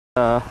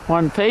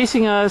One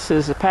facing us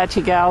is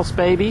Apache Gal's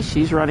baby.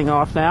 She's running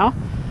off now.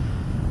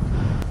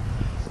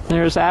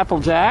 There's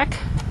Applejack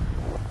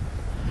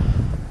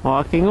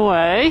walking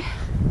away.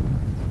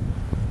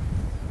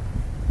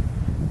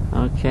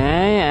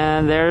 Okay,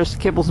 and there's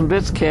Kibbles and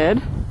Bits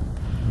kid.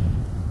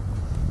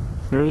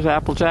 There's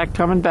Applejack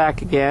coming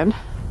back again.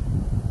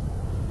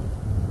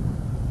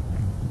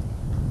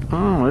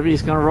 Oh, maybe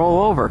he's going to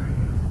roll over.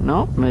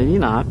 Nope, maybe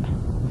not.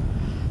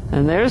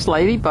 And there's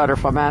Lady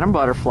Butterfly, Madam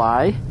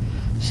Butterfly.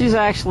 She's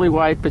actually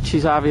white, but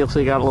she's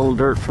obviously got a little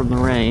dirt from the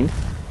rain.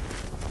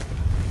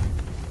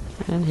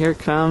 And here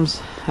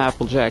comes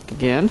Applejack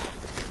again.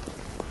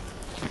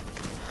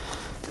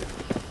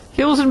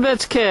 Kibbles and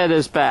Bits kid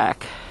is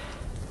back.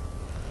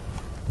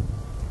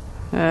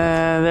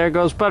 And there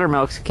goes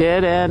Buttermilk's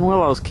kid and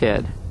Willow's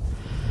kid.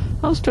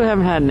 Those two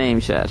haven't had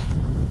names yet.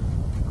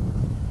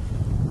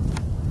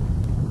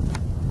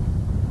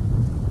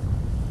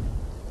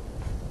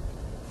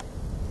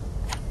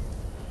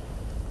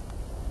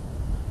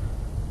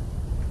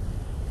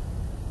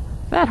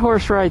 That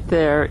horse right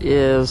there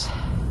is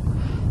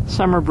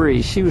Summer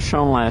Breeze. She was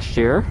shown last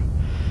year.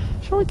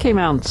 She only came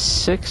out in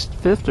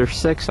fifth or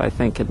sixth, I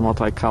think, in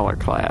multicolor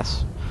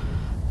class.